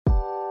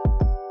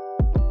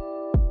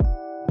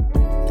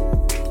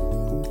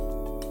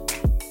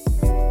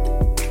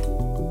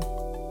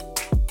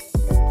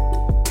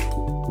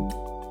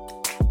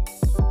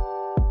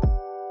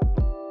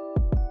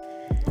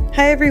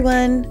Hi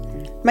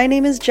everyone, my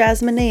name is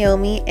Jasmine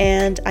Naomi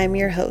and I'm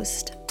your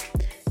host.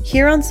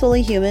 Here on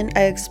Solely Human,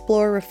 I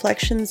explore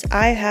reflections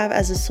I have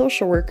as a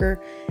social worker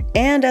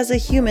and as a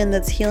human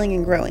that's healing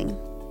and growing.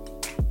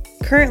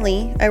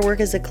 Currently, I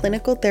work as a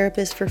clinical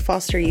therapist for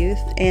foster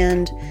youth,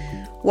 and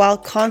while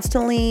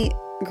constantly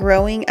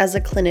growing as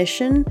a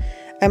clinician,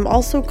 I'm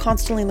also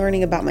constantly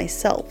learning about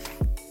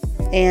myself.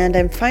 And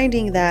I'm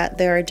finding that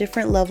there are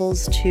different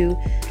levels to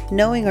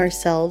knowing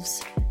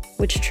ourselves,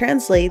 which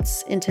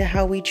translates into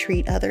how we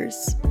treat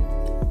others.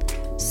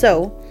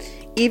 So,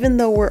 even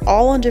though we're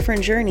all on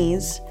different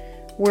journeys,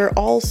 we're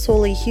all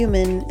solely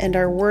human and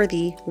are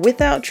worthy,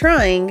 without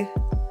trying,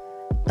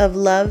 of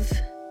love,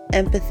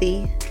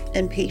 empathy,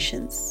 and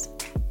patience.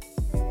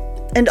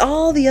 And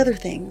all the other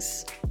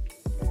things.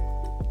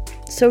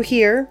 So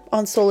here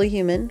on Solely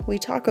Human, we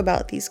talk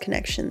about these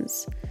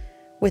connections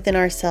within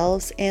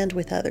ourselves and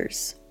with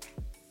others.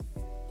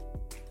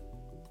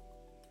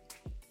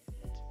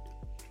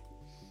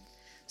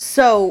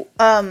 So,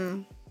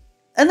 and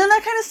then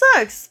that kind of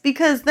sucks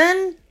because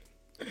then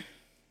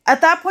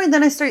at that point,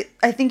 then I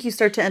think you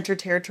start to enter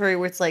territory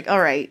where it's like, all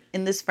right,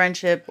 in this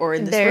friendship or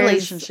in this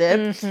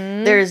relationship,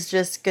 there's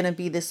just going to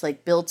be this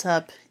like built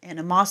up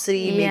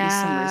animosity, maybe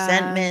some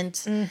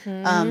resentment.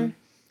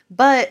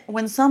 But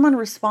when someone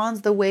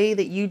responds the way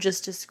that you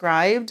just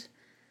described,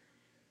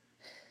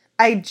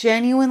 I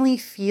genuinely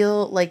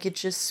feel like it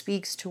just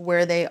speaks to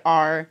where they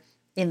are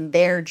in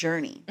their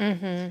journey.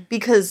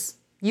 Because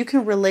you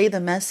can relay the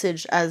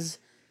message as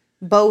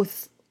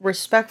both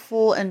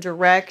respectful and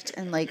direct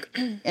and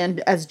and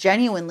as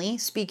genuinely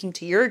speaking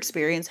to your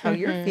experience, how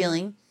you're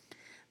feeling,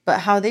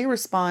 but how they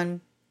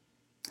respond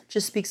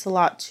just speaks a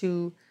lot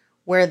to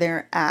where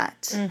they're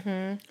at.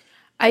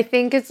 I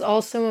think it's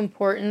also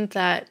important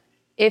that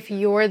if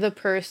you're the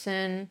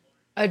person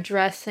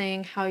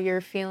addressing how you're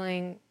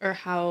feeling or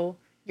how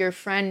your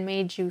friend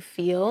made you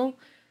feel,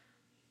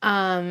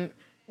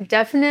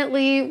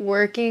 definitely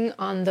working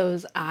on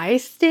those I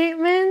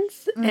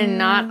statements and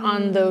not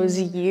on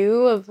those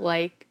you of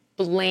like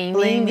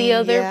blaming the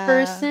other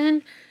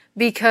person.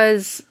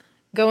 Because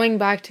going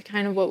back to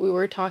kind of what we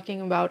were talking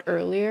about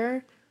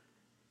earlier,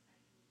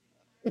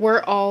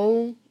 we're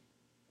all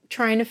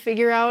trying to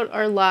figure out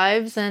our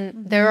lives,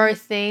 and there are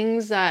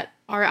things that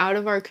are out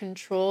of our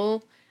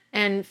control,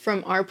 and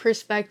from our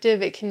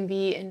perspective it can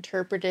be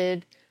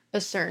interpreted a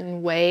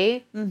certain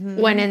way,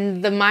 when in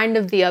the mind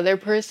of the other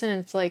person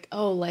it's like,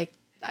 oh, like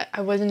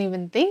I wasn't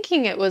even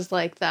thinking it was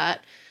like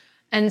that.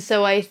 And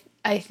so I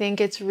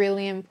think it's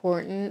really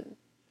important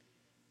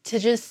to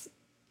just,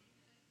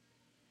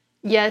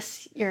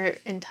 yes, you're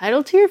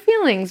entitled to your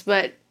feelings,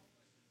 but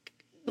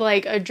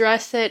like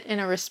address it in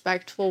a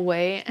respectful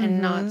way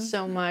and not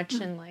so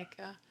much in like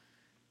a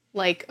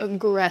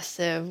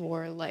aggressive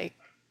or like,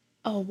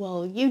 oh,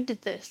 well, you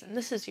did this and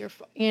this is your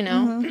fault, you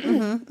know?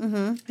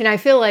 And I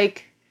feel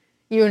like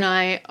you and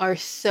I are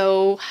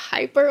so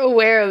hyper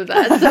aware of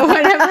that. So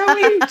whenever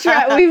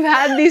we've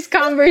had these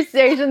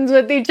conversations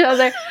with each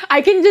other,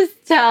 I can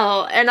just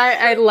tell. And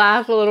I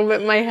laugh a little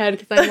bit in my head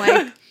because I'm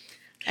like,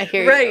 I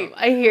hear you.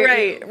 I hear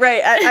you.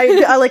 Right.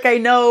 I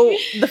know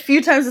the few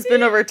times it's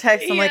been over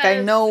text, I'm like, I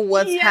know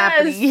what's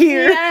happening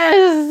here.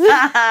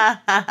 Yes.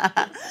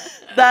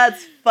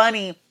 That's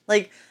funny.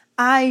 Like,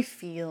 I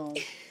feel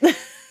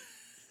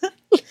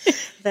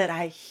that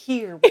I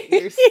hear what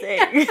you're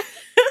saying.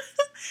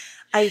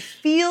 I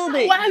feel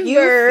that you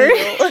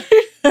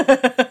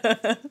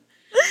feel.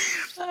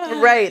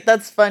 Right,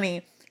 that's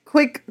funny.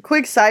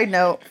 Quick side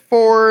note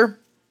for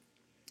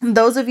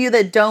those of you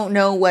that don't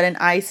know what an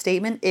I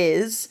statement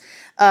is.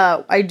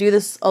 I do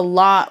this a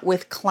lot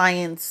with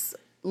clients,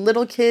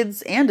 little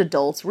kids and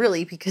adults,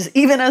 really, because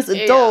even as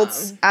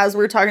adults, as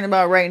we're talking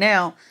about right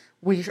now,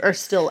 we are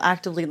still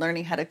actively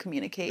learning how to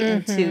communicate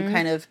and to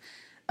kind of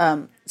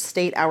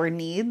state our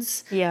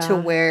needs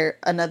to where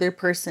another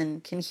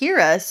person can hear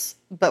us,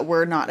 but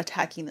we're not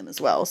attacking them as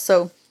well.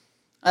 So,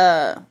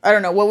 I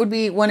don't know. What would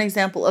be one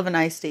example of an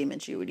I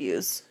statement you would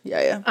use?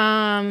 Yaya?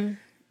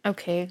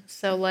 Okay.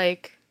 So,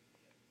 like,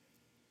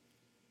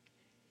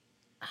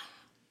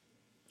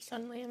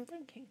 suddenly I'm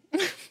thinking.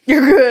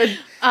 You're good.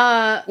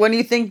 When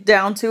you think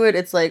down to it,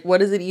 it's like,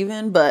 what is it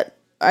even? But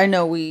I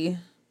know we've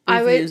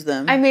used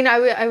them. I mean,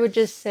 I would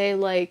just say,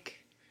 like,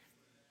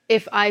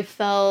 if I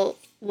felt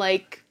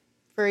like,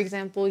 for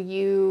example,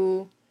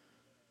 you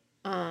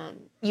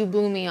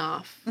blew me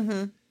off,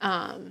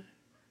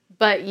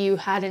 but you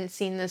hadn't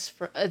seen this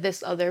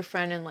other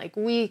friend in like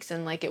weeks,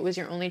 and like it was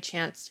your only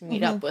chance to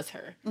meet up with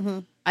her,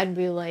 I'd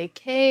be like,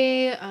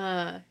 hey,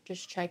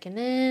 just checking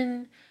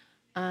in.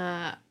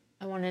 I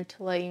wanted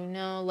to let you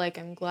know, like,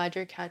 I'm glad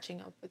you're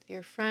catching up with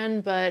your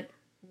friend, but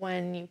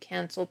when you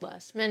canceled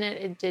last minute,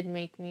 it did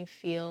make me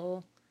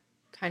feel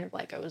kind of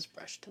like I was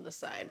brushed to the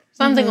side.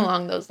 Something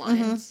along those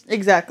lines.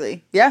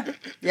 Exactly. Yeah,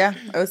 I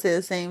would say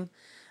the same.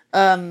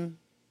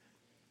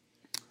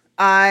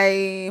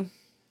 I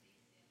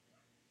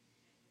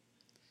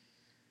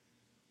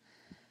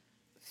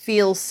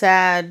feel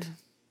sad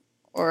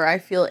or I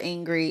feel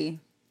angry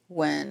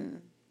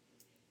when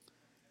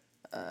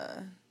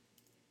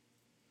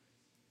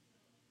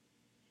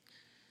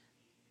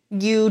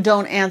you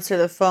don't answer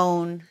the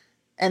phone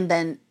and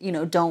then,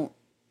 don't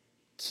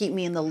keep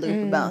me in the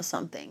loop about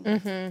something.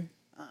 Mm-hmm.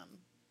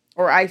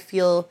 Or I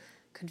feel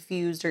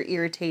confused or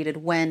irritated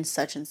when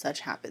such and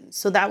such happens.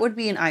 So that would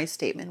be an I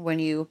statement, when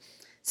you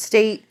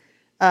state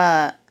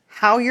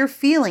how you're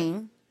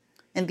feeling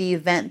and the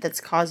event that's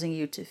causing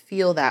you to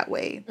feel that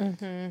way.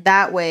 Mm-hmm.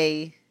 That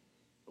way,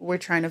 we're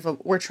trying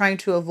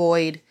to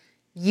avoid,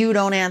 you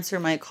don't answer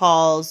my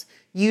calls,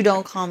 you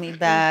don't call me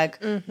back,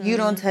 you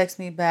don't text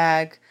me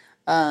back.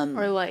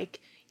 Or like,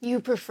 you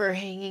prefer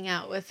hanging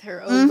out with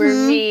her over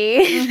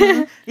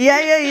me.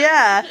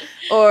 Yeah.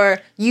 Or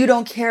you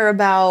don't care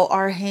about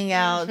our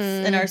hangouts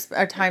and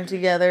our time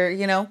together,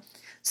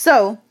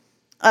 So,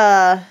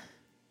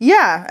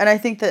 yeah. And I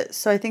think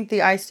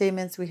the I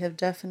statements we have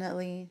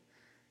definitely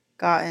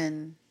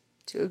gotten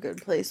to a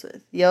good place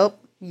with.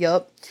 Yup.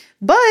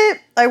 But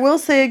I will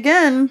say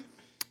again,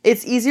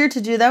 it's easier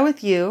to do that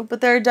with you, but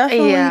there are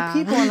definitely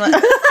people in my...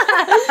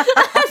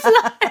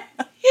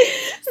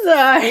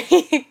 Sorry.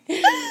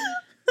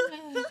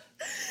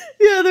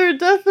 Yeah, there are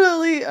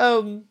definitely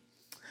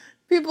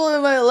people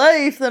in my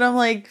life that I'm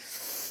like,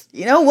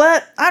 you know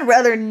what? I'd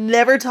rather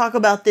never talk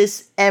about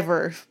this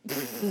ever.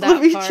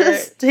 Let me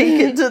just take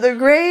it to the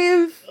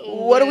grave.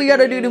 What do we got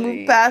to do to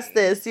move past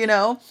this,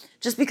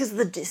 Just because of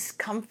the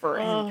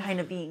discomfort and kind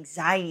of the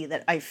anxiety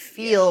that I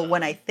feel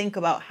when I think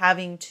about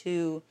having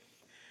to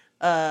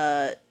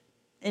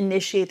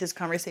initiate this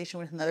conversation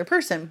with another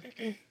person.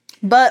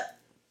 But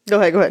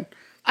go ahead.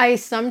 I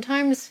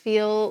sometimes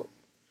feel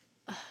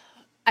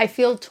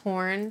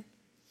torn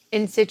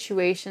in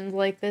situations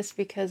like this,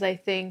 because I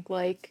think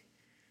like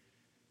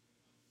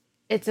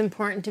it's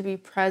important to be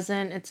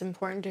present. It's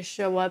important to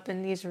show up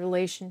in these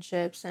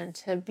relationships and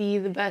to be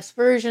the best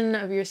version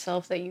of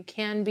yourself that you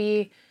can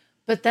be.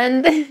 But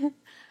then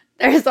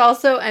there's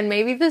also, and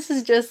maybe this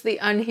is just the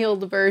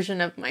unhealed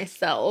version of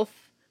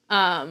myself,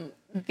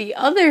 the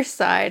other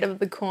side of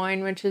the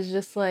coin, which is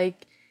just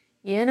like,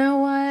 you know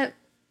what?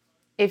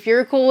 If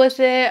you're cool with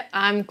it,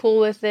 I'm cool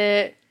with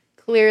it.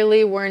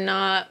 Clearly, we're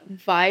not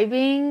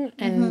vibing,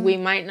 and we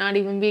might not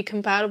even be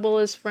compatible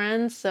as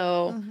friends,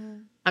 so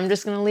I'm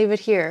just going to leave it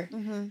here.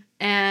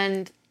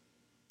 And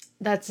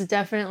that's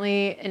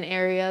definitely an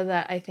area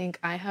that I think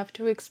I have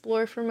to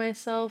explore for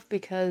myself,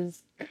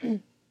 because,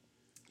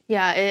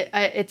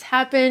 it's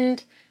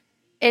happened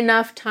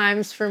enough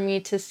times for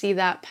me to see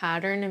that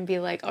pattern and be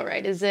like, all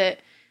right, is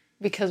it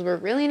because we're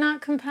really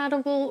not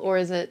compatible, or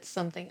is it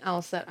something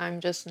else that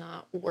I'm just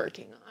not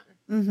working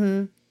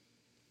on?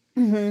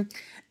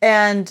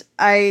 And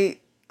I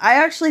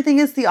actually think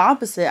it's the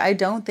opposite. I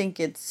don't think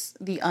it's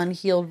the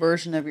unhealed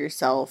version of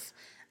yourself.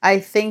 I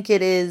think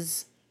it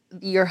is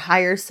your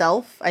higher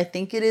self. I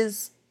think it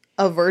is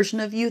a version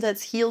of you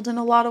that's healed in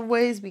a lot of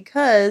ways,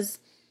 because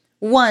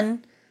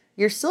one,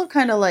 you're still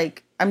kind of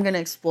like, I'm going to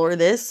explore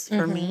this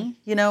for me,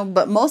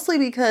 but mostly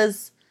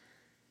because,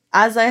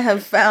 as I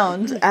have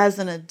found as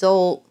an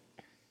adult,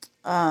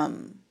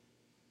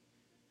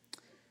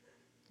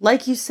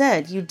 like you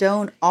said, you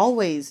don't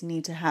always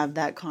need to have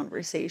that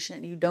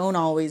conversation. You don't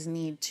always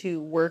need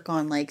to work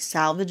on like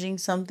salvaging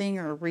something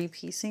or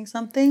repiecing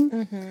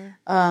something.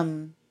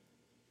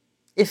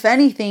 If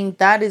anything,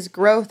 that is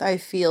growth, I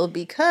feel,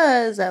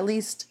 because at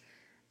least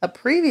a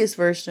previous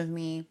version of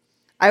me,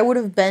 I would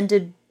have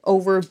bended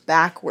over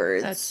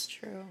backwards. That's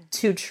true.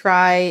 To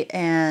try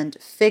and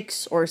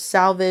fix or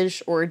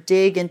salvage or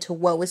dig into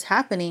what was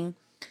happening,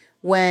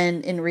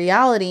 when in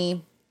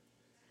reality,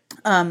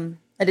 I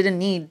didn't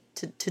need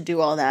to do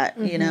all that,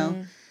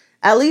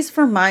 At least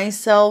for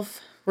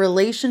myself,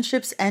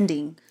 relationships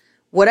ending,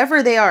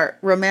 whatever they are,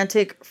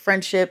 romantic,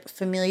 friendship,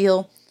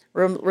 familial,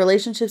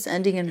 relationships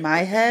ending, in my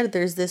head,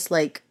 there's this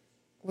like,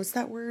 what's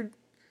that word?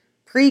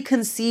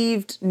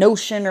 Preconceived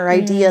notion or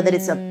idea that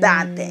it's a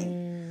bad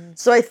thing.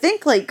 So I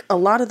think like a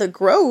lot of the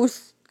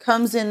growth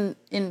comes in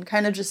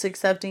kind of just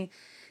accepting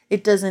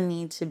it doesn't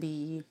need to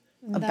be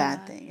a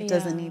bad thing. It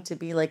doesn't need to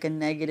be like a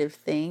negative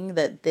thing,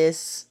 that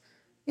this,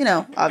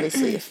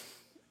 obviously if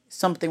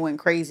something went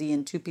crazy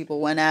and two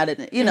people went at it,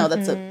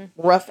 that's a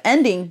rough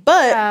ending,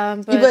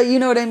 but you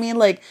know what I mean?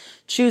 Like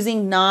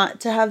choosing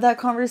not to have that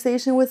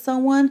conversation with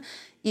someone,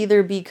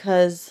 either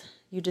because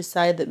you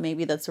decide that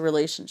maybe that's a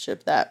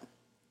relationship that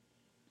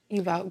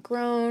you've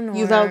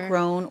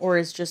outgrown, or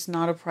it's just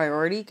not a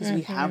priority, because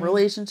we have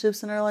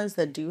relationships in our lives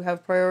that do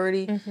have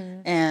priority,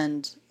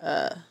 and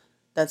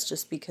that's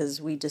just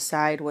because we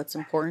decide what's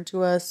important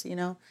to us,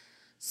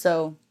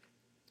 So,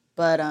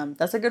 but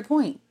that's a good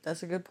point.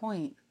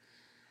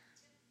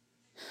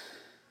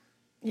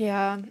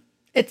 Yeah,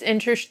 it's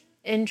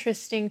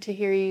interesting to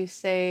hear you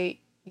say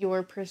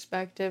your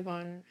perspective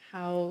on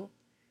how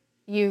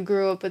you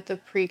grew up with the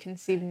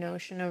preconceived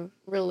notion of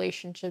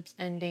relationships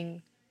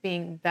ending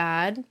being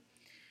bad.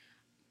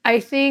 I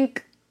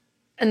think,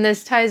 and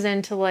this ties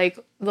into like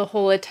the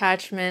whole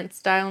attachment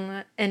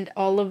style and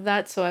all of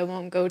that, so I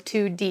won't go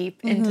too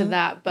deep into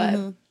that,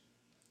 but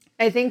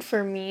I think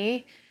for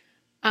me,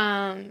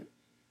 I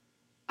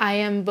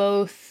am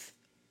both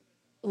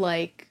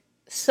like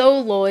so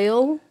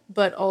loyal,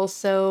 but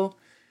also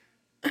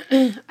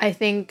I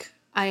think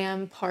I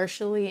am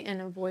partially an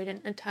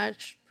avoidant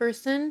attached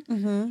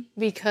person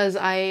because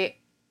I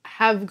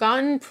have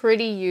gotten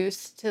pretty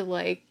used to,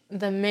 like,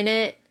 the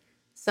minute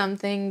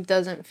something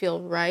doesn't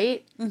feel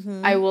right,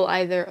 I will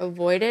either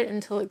avoid it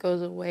until it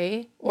goes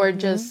away or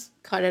just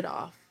cut it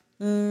off.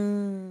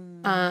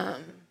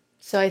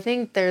 So I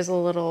think there's a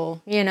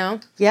little, Yeah.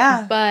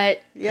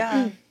 But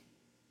yeah.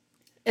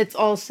 it's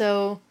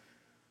also,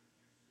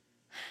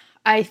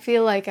 I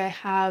feel like I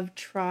have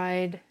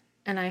tried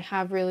and I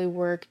have really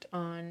worked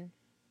on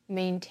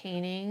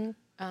maintaining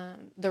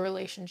the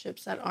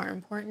relationships that are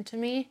important to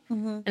me.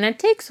 And it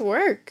takes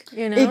work,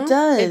 It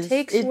does. It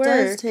takes work. It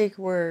does take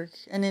work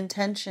and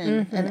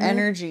intention and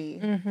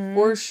energy.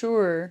 For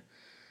sure.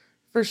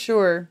 For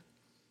sure.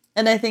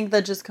 And I think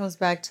that just comes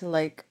back to,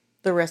 like,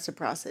 the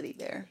reciprocity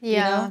there.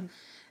 Yeah. You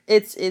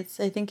know?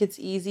 I think it's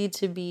easy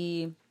to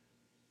be,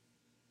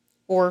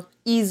 or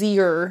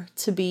easier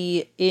to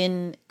be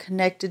in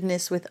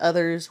connectedness with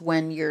others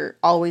when you're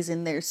always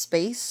in their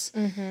space.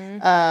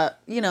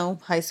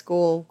 High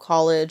school,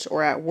 college,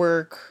 or at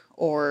work,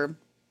 or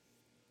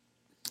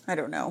I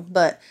don't know.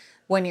 But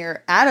when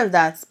you're out of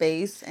that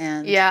space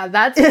and... Yeah,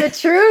 that's the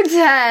true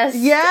test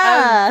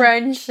of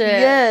friendship.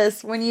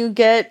 Yes, when you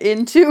get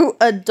into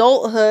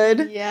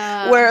adulthood,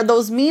 where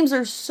those memes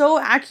are so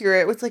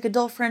accurate. It's like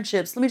adult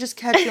friendships. Let me just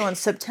catch you on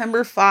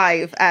September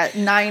 5 at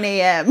 9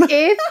 a.m.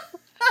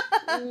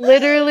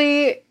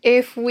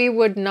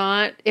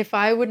 If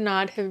I would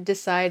not have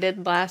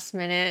decided last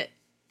minute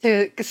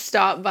to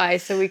stop by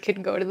so we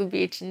could go to the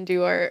beach and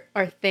do our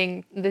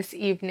thing this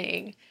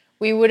evening,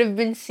 we would have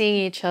been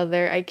seeing each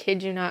other, I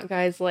kid you not,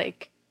 guys,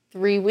 like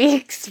 3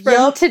 weeks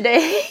from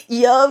today.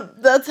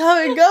 Yup, that's how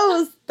it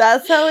goes.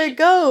 That's how it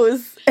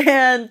goes.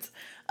 And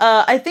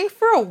I think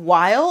for a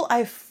while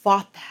I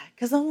fought that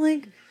because I'm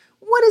like,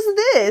 what is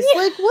this?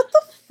 Yeah. Like, what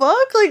the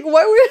fuck? Like,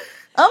 why were...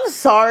 I'm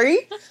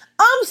sorry,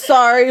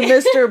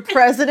 Mr.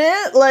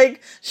 President.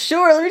 Like,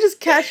 sure, let me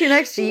just catch you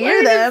next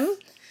year then.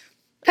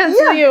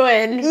 Pencil you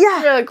in.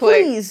 Yeah, really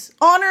quick. Please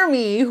honor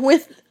me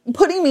with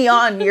putting me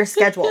on your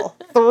schedule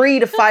 3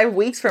 to 5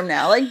 weeks from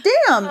now. Like,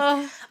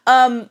 damn.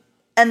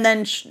 And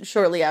then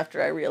shortly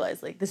after I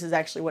realized, like, this is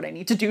actually what I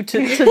need to do to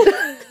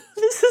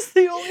this is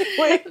the only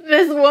way.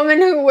 This woman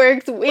who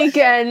works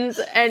weekends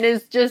and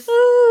is just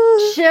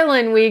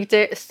chilling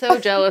weekdays. So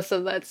jealous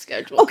of that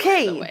schedule.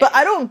 Okay, but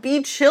I don't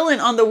be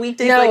chilling on the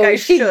weekdays like I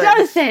should. She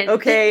doesn't.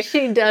 Okay?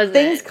 She doesn't.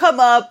 Things come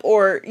up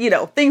or,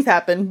 things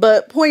happen.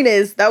 But point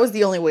is, that was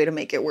the only way to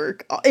make it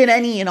work in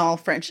any and all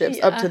friendships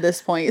up to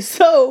this point.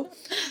 So,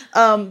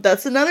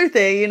 that's another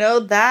thing,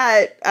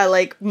 that I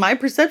like, my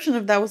perception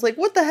of that was like,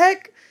 what the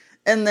heck?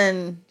 And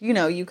then,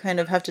 you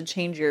kind of have to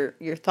change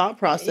your thought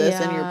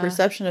process and your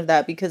perception of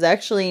that because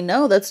actually,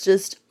 no, that's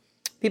just,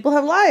 people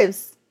have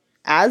lives,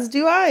 as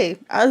do I,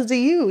 as do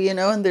you,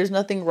 and there's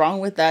nothing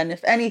wrong with that. And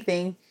if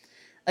anything,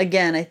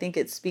 again, I think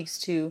it speaks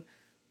to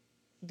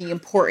the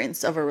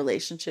importance of a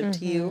relationship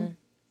to you,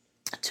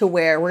 to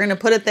where we're going to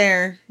put it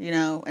there,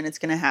 and it's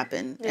going to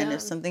happen. Yeah. And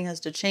if something has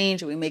to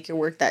change, we make it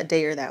work that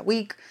day or that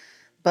week.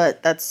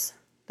 But that's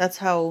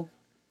how...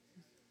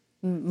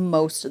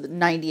 most of the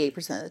 98%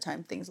 of the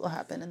time things will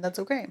happen, and that's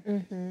okay.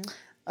 What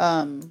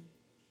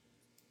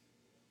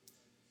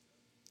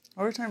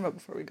were we talking about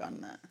before we got on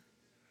that?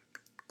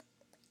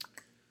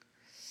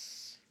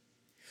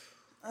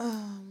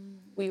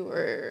 We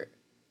were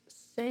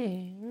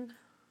saying,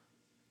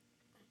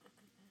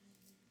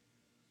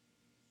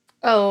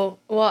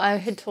 I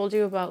had told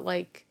you about,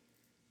 like,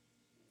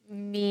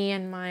 me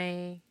and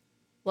my,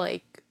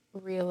 like,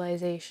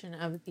 realization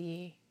of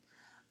the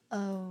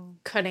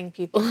cutting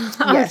people.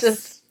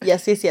 Yes.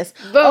 Yes.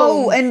 Boom.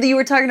 Oh, and you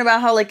were talking about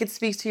how, like, it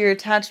speaks to your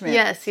attachment.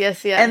 Yes.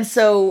 And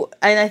so,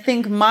 and I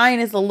think mine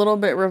is a little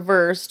bit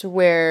reversed,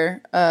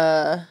 where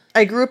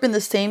I grew up in the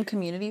same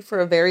community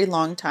for a very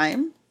long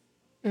time.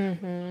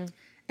 And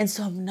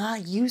so I'm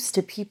not used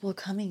to people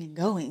coming and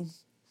going.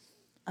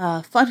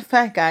 Fun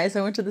fact, guys,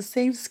 I went to the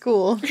same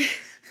school,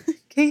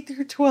 K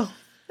through 12.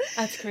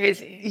 That's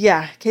crazy.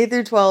 Yeah, K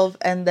through 12,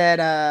 and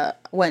then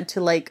went to,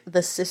 like,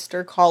 the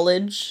sister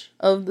college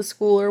of the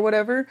school or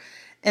whatever.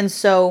 And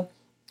so,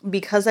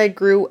 because I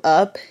grew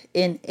up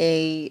in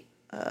a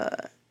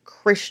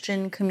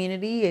Christian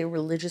community, a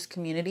religious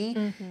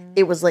community,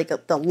 it was, like,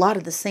 a lot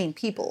of the same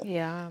people.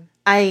 Yeah.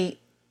 I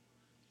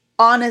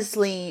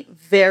honestly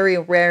very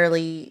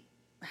rarely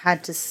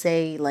had to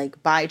say,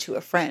 like, bye to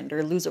a friend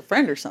or lose a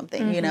friend or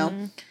something,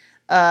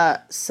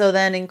 So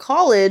then in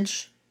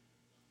college...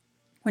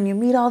 when you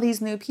meet all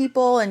these new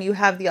people and you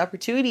have the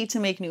opportunity to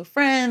make new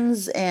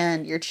friends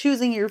and you're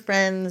choosing your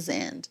friends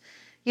and,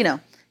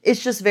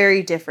 it's just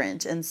very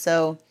different. And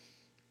so,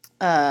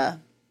 yeah.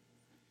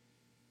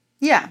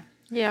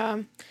 Yeah.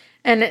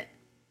 And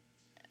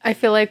I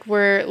feel like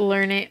we're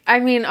learning. I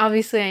mean,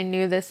 obviously I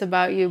knew this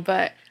about you,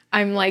 but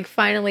I'm, like,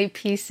 finally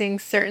piecing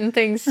certain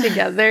things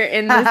together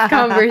in this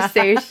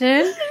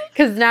conversation.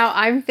 Because now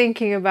I'm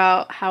thinking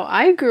about how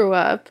I grew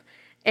up,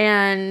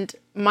 and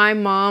my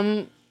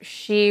mom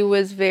she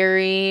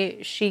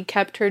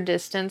kept her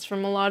distance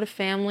from a lot of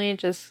family,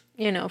 just,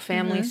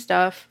 family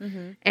stuff.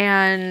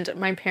 And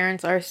my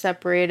parents are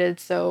separated.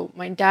 So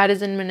my dad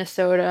is in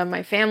Minnesota.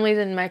 My family's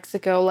in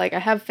Mexico. Like, I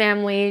have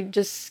family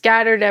just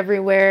scattered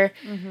everywhere.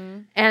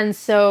 And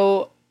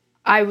so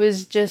I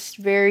was just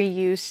very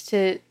used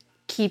to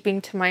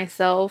keeping to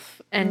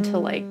myself and to,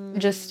 like,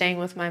 just staying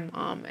with my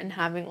mom and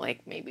having,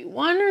 like, maybe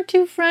one or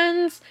two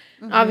friends.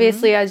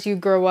 Obviously, as you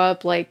grow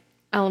up, like,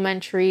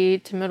 elementary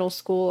to middle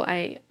school,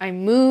 I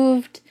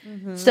moved.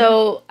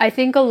 So I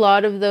think a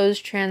lot of those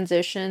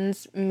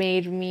transitions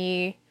made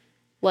me,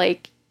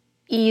 like,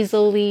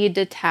 easily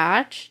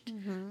detached.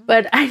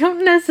 But I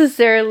don't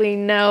necessarily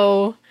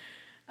know,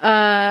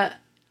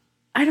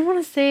 I don't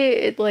want to say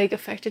it, like,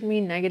 affected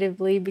me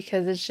negatively,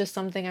 because it's just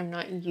something I'm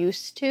not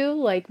used to,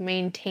 like,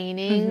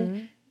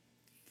 maintaining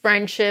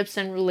friendships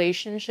and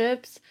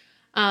relationships.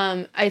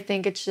 I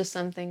think it's just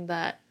something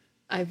that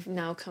I've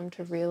now come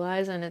to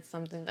realize, and it's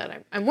something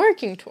that I'm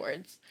working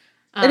towards.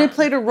 And it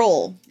played a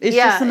role. It's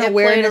just an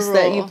awareness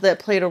that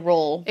played a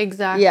role.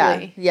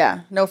 Exactly.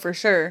 Yeah. No, for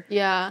sure.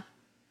 Yeah.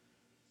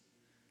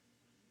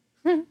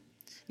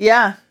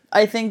 Yeah.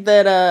 I think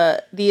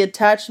that the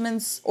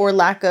attachments or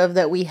lack of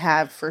that we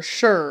have, for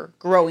sure,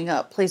 growing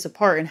up plays a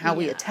part in how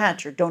we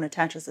attach or don't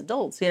attach as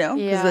adults,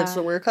 because that's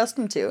what we're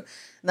accustomed to. And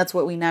that's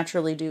what we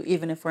naturally do,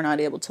 even if we're not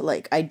able to,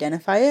 like,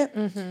 identify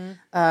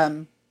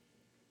it.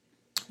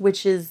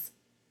 Which is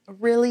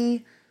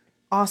really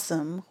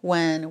awesome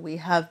when we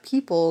have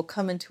people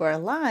come into our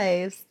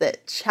lives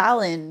that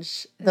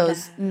challenge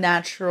those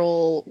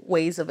natural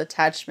ways of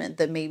attachment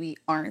that maybe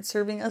aren't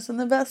serving us in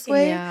the best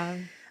way. Yeah.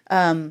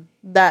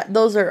 That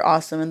those are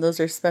awesome, and those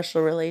are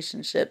special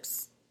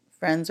relationships,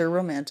 friends or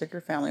romantic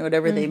or family,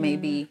 whatever they may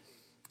be.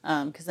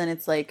 Because then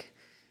it's like,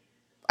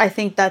 I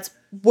think that's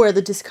where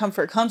the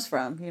discomfort comes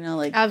from,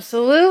 like,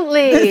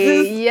 absolutely.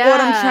 This is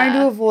what I'm trying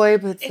to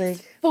avoid, but it's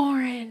like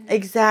foreign.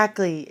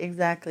 Exactly.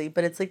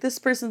 But it's like, this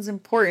person's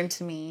important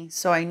to me,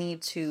 so I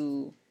need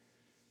to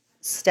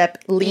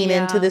lean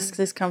into this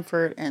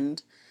discomfort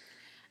and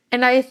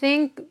I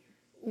think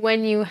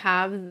when you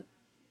have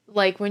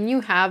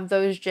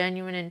those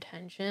genuine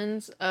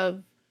intentions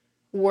of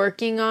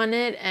working on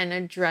it and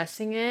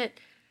addressing it,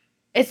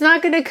 it's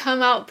not going to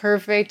come out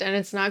perfect, and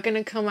it's not going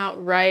to come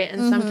out right.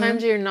 And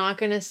sometimes you're not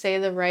going to say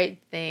the right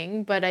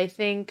thing. But I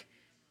think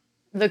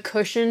the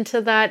cushion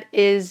to that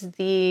is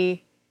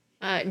the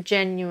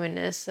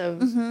genuineness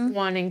of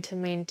wanting to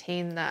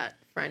maintain that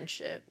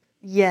friendship.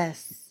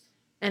 Yes.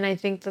 And I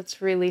think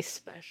that's really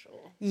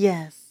special.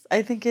 Yes.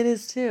 I think it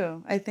is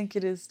too. I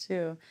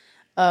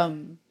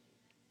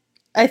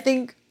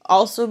think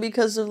also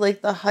because of,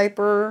 like, the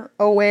hyper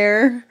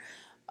aware,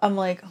 I'm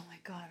like, oh my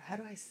God, how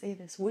do I say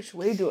this? Which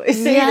way do I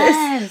say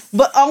this?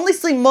 But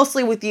honestly,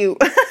 mostly with you.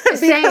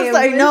 Because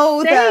I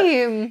know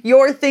that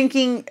you're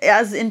thinking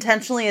as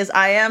intentionally as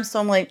I am. So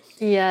I'm like,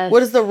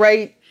 what is the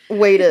right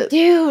way to...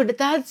 Dude,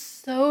 that's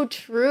so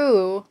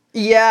true.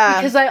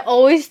 Yeah. Because I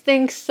always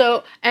think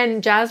so.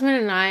 And Jasmine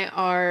and I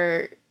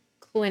are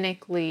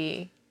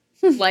clinically...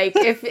 like,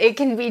 if it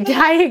can be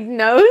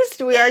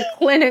diagnosed, we are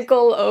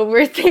clinical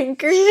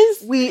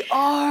overthinkers. We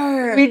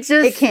are.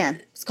 It can.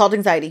 It's called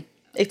anxiety.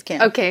 It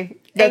can. Okay.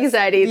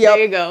 Anxiety. There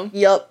you go.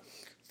 Yep.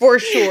 For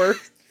sure.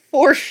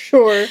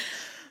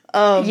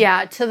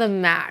 Yeah, to the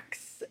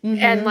max.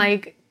 And,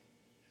 like,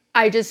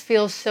 I just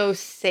feel so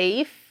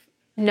safe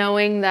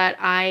knowing that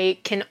I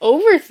can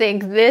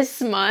overthink this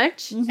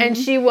much, and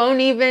she won't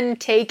even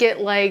take it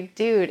like,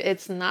 dude,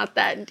 it's not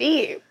that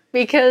deep.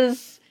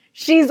 Because...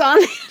 she's on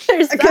the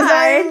other side. Because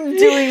I'm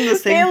doing the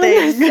same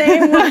thing. The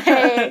same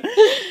way.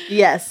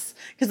 Yes.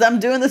 Because I'm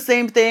doing the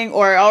same thing,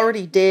 or I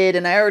already did,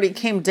 and I already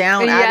came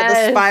down out of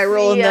the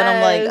spiral, and then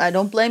I'm like, I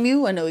don't blame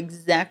you. I know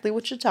exactly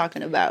what you're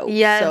talking about.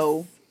 Yes.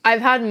 So I've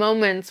had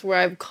moments where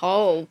I've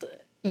called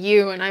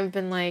you, and I've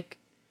been like,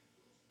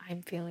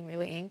 I'm feeling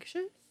really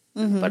anxious,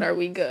 but are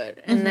we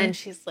good? And then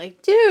she's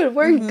like, dude,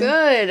 we're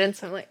good. And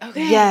so I'm like,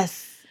 okay.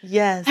 Yes.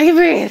 I can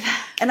breathe.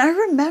 And I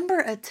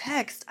remember a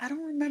text. I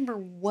don't remember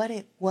what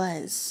it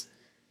was.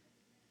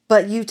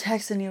 But you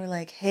texted and you were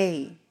like,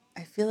 hey,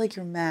 I feel like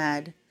you're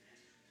mad.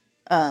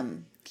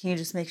 Can you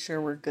just make sure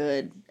we're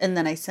good? And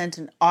then I sent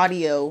an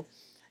audio.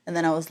 And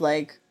then I was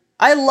like,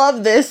 I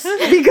love this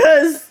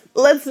because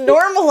let's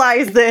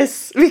normalize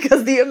this.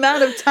 Because the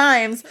amount of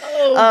times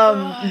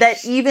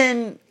that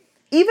even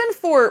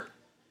for...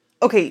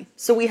 Okay,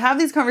 so we have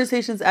these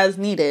conversations as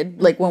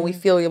needed. Like when we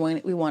feel we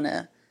want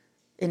to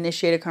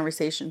initiate a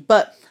conversation,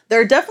 but there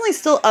are definitely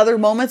still other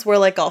moments where,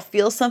 like, I'll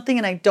feel something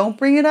and I don't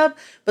bring it up,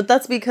 but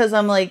that's because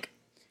I'm like,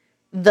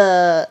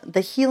 the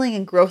healing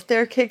and growth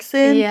there kicks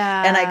in,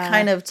 and I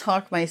kind of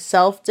talk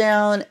myself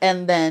down,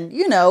 and then,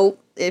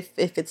 if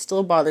it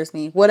still bothers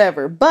me,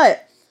 whatever.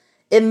 But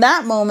in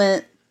that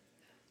moment,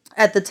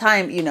 at the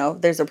time,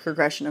 there's a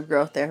progression of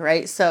growth there,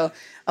 right? So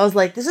I was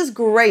like, this is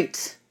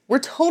great, we're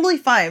totally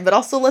fine, but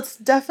also let's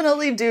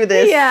definitely do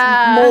this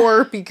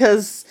more,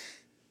 because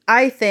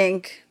I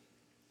think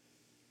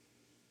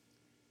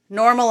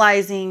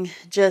normalizing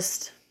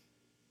just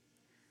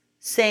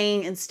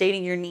saying and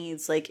stating your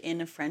needs, like,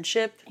 in a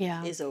friendship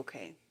is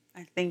okay.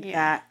 I think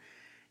that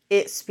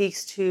it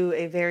speaks to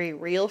a very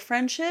real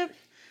friendship.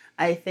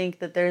 I think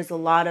that there's a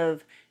lot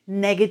of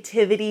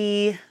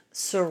negativity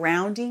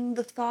surrounding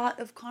the thought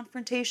of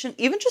confrontation.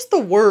 Even just the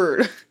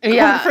word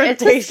confrontation.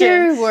 It's a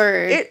scary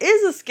word. It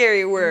is a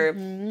scary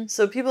word.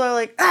 So people are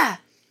like,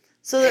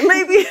 So that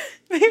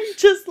maybe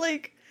just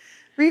like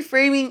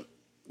reframing,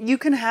 you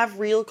can have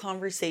real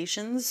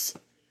conversations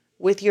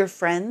with your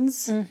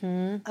friends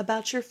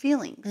about your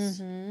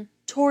feelings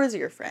towards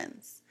your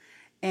friends.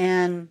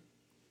 And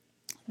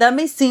that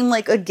may seem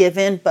like a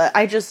given, but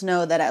I just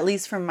know that, at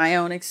least from my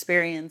own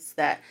experience,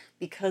 that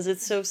because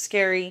it's so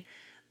scary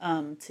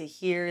to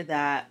hear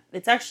that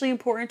it's actually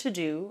important to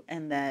do,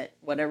 and that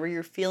whatever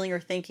you're feeling or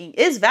thinking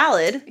is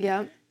valid.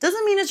 Yeah.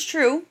 Doesn't mean it's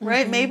true,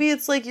 right? Maybe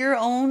it's like your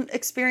own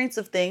experience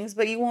of things,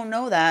 but you won't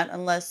know that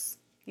unless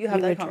you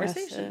have that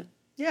conversation.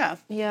 Yeah.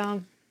 Yeah.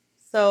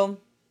 So,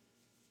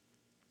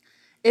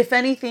 if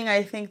anything,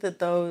 I think that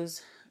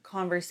those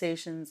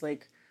conversations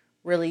like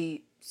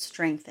really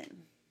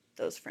strengthen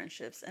those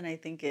friendships, and I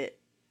think it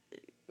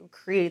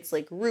creates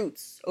like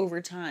roots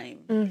over time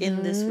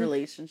in this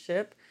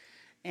relationship,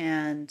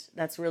 and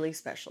that's really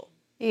special.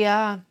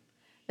 Yeah.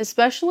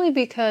 Especially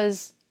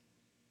because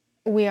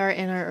we are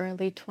in our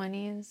early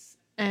 20s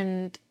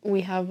and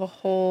we have a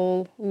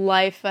whole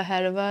life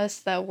ahead of us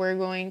that we're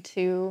going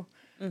to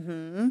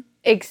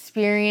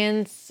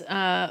experience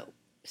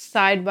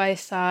side by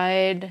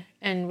side,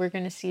 and we're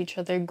going to see each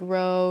other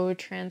grow,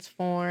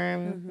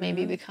 transform,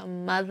 maybe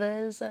become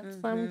mothers at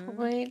some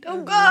point.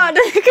 Oh God!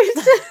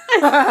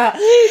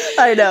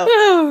 I know.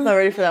 I'm not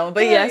ready for that one,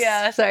 but yes.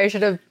 Yeah, sorry, I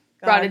should have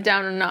brought it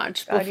down a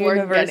notch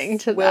before getting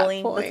to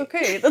that point. That's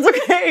okay. That's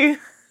okay.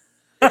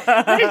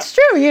 But it's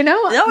true, you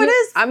know? No, it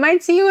is. I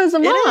might see you as a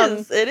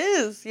mom. It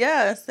is.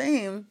 Yeah,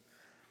 same.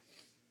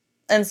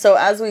 And so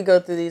as we go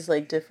through these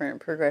like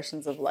different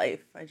progressions of life,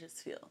 I just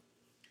feel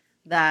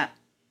that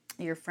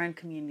your friend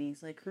community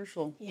is like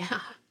crucial. Yeah.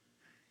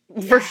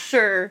 For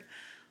sure.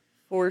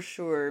 For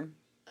sure.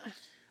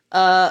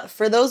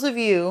 For those of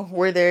you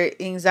where their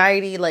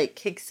anxiety like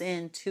kicks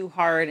in too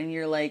hard, and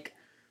you're like,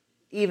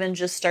 even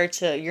just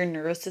your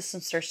nervous system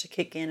starts to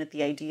kick in at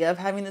the idea of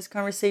having this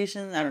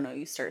conversation. I don't know,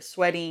 you start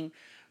sweating,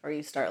 or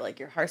you start like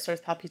your heart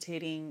starts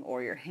palpitating,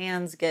 or your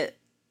hands get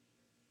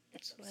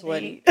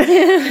sweaty.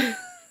 That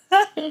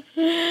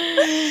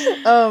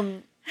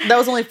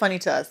was only funny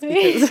to us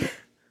because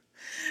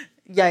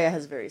Yaya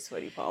has very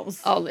sweaty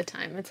palms. All the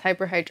time. It's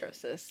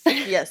hyperhidrosis.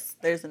 Yes,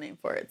 there's a name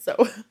for it.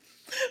 So,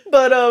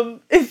 but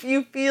if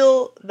you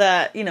feel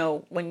that, you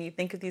know, when you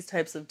think of these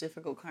types of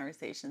difficult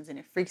conversations and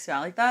it freaks you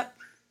out like that,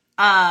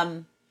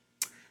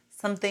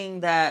 something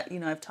that, you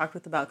know, I've talked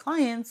with about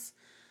clients,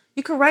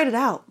 you could write it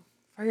out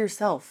for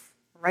yourself.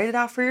 Write it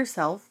out for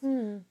yourself.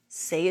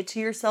 Say it to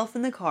yourself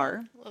in the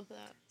car. Love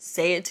that.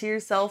 Say it to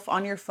yourself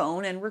on your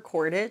phone and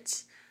record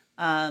it.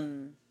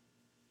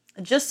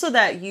 Just so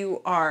that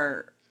you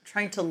are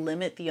trying to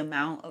limit the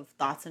amount of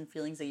thoughts and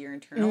feelings that you're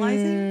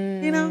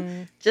internalizing, you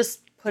know?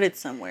 Just put it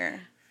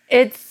somewhere.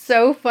 It's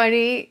so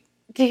funny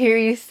to hear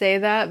you say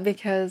that,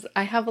 because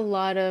I have a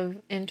lot of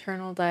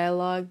internal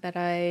dialogue that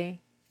I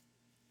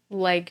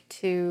like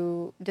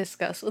to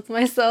discuss with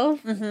myself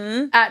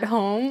at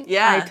home.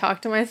 Yeah. I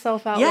talk to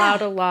myself out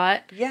loud a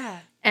lot. Yeah.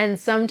 And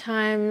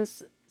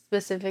sometimes,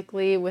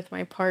 specifically with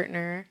my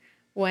partner,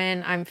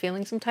 when I'm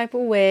feeling some type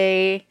of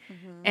way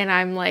and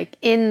I'm like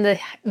in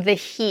the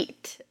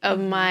heat of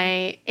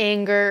my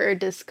anger or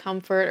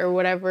discomfort or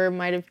whatever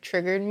might have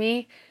triggered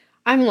me,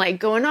 I'm like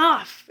going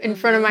off in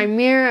front of my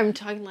mirror. I'm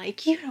talking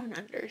like, you don't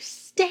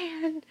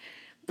understand,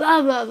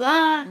 blah, blah,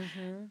 blah.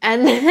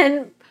 And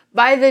then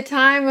by the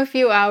time a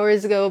few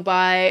hours go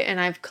by and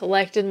I've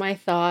collected my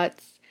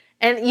thoughts,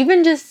 and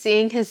even just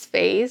seeing his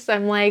face,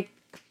 I'm like,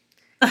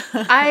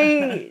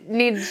 I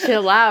need to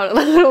chill out a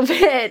little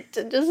bit,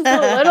 just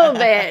a little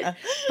bit.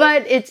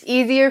 But it's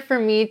easier for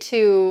me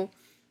to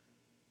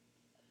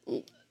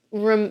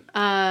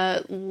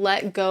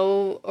let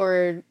go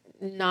or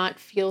not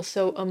feel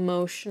so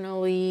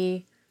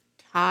emotionally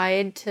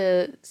tied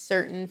to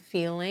certain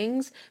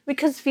feelings,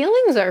 because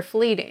feelings are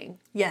fleeting.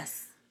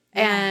 Yes.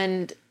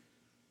 And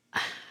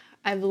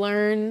I've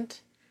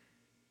learned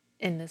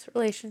in this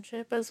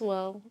relationship as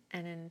well,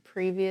 and in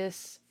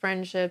previous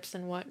friendships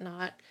and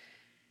whatnot,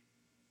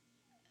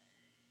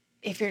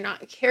 if you're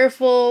not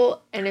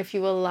careful and if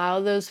you allow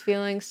those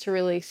feelings to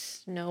really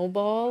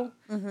snowball,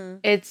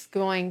 it's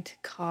going to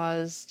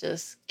cause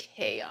just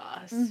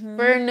chaos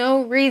for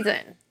no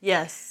reason.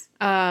 Yes.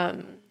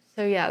 So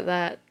yeah,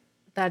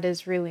 that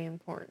is really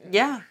important.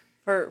 Yeah,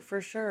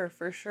 for sure,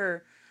 for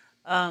sure.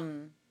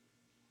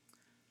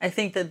 I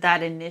think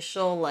that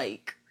initial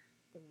like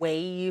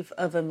wave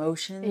of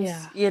emotions,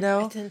 you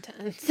know, it's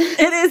intense.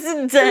 It is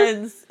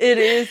intense. It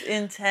is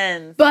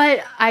intense.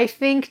 But I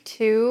think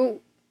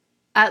too,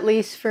 at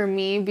least for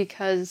me,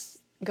 because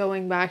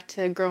going back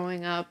to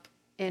growing up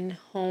in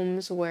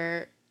homes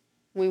where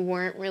we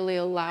weren't really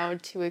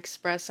allowed to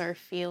express our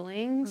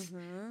feelings.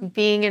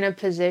 Being in a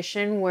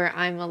position where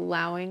I'm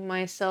allowing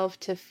myself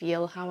to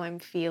feel how I'm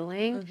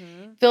feeling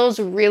feels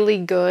really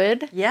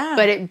good. Yeah.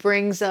 But it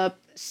brings up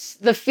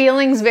the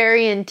feelings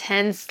very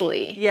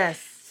intensely. Yes.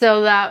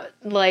 So that,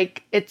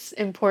 like, it's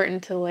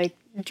important to, like,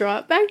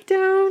 drop back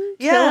down,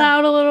 chill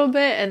out a little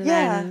bit, and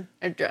then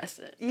address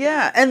it.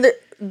 Yeah. And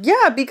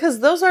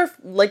because those are,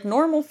 like,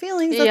 normal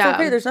feelings. That's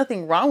okay. There's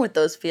nothing wrong with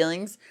those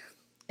feelings.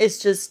 It's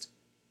just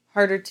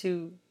harder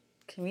to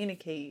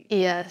communicate.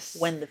 Yes.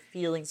 When the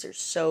feelings are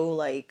so,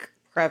 like,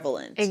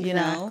 prevalent. Exactly. You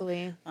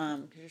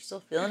know? Because you're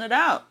still feeling it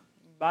out.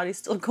 Your body's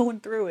still going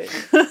through it.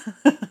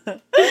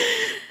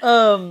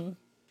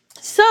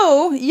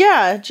 So,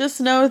 yeah, just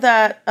know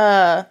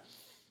that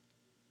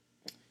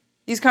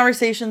these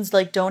conversations,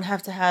 like, don't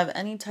have to have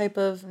any type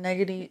of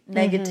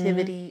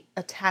negativity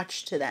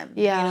attached to them.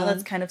 Yeah. You know,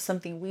 that's kind of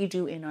something we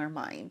do in our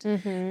mind.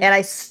 And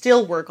I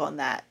still work on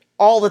that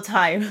all the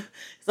time.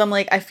 Because I'm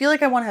like, I feel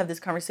like I want to have this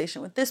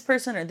conversation with this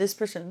person, or this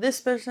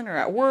person, or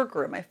at work,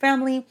 or at my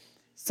family.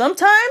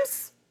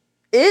 Sometimes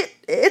it's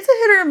a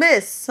hit or a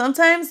miss.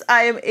 Sometimes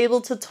I am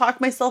able to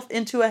talk myself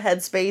into a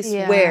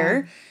headspace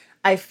where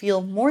I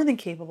feel more than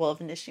capable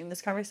of initiating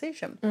this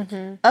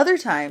conversation. Other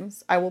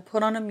times, I will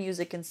put on a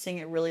music and sing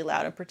it really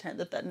loud and pretend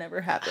that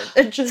never happened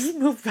and just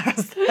move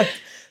past that.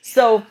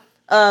 So,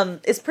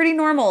 it's pretty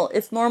normal.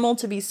 It's normal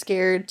to be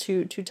scared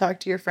to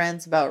talk to your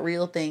friends about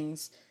real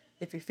things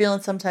if you're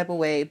feeling some type of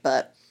way.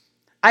 But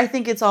I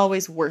think it's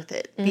always worth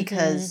it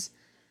because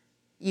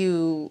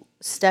you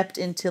stepped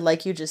into,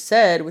 like you just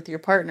said, with your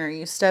partner,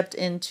 you stepped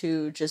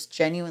into just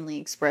genuinely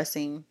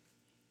expressing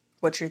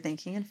what you're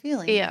thinking and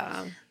feeling.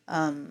 Yeah.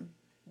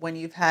 When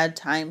you've had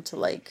time to,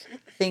 like,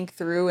 think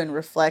through and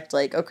reflect,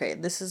 like, okay,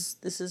 this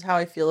is how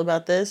I feel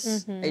about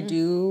this. I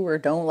do or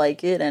don't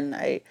like it, and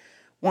I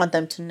want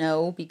them to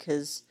know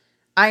because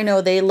I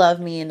know they love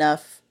me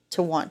enough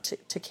to want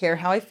to care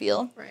how I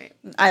feel. Right.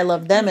 I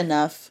love them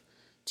enough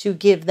to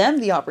give them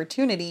the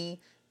opportunity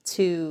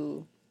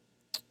to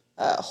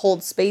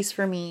hold space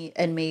for me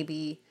and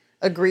maybe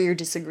agree or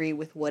disagree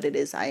with what it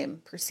is I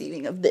am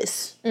perceiving of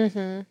this.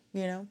 You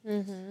know?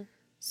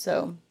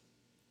 So,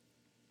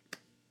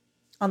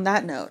 on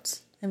that note,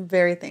 I'm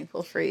very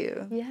thankful for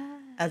you. Yeah.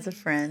 As a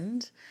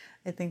friend.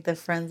 I think that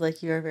friends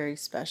like you are very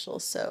special.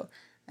 So,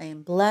 I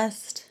am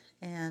blessed,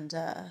 and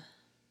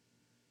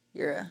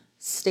you're a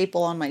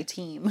staple on my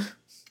team.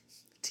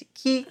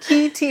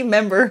 Key team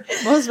member.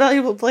 Most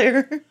valuable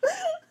player.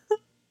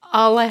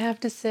 All I have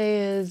to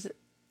say is,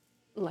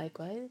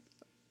 likewise.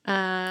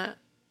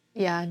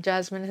 Yeah,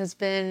 Jasmine has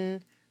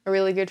been a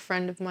really good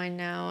friend of mine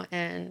now,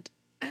 and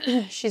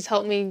she's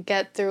helped me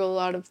get through a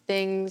lot of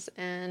things,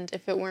 and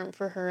if it weren't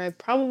for her, I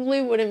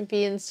probably wouldn't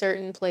be in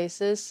certain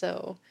places,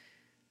 so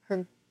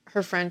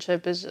her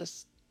friendship is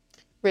just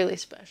really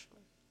special.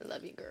 I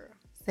love you, girl.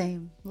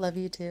 Same. Love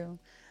you too.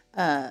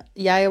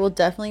 Yaya will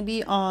definitely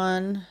be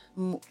on,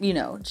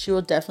 she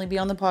will definitely be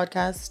on the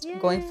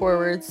podcast going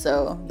forward.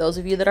 So those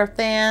of you that are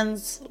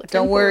fans,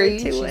 don't worry.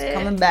 She's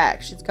coming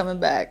back. She's coming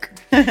back.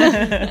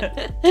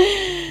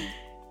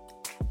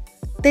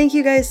 Thank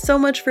you guys so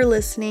much for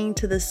listening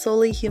to the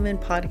Solely Human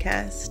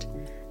podcast.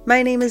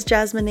 My name is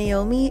Jasmine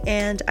Naomi,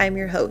 and I'm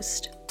your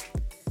host.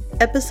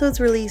 Episodes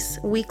release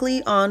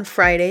weekly on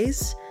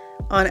Fridays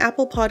on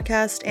Apple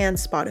Podcast and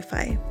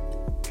Spotify.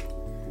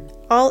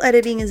 All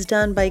editing is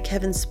done by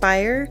Kevin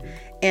Spire,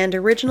 and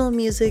original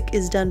music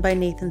is done by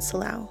Nathan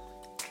Salau.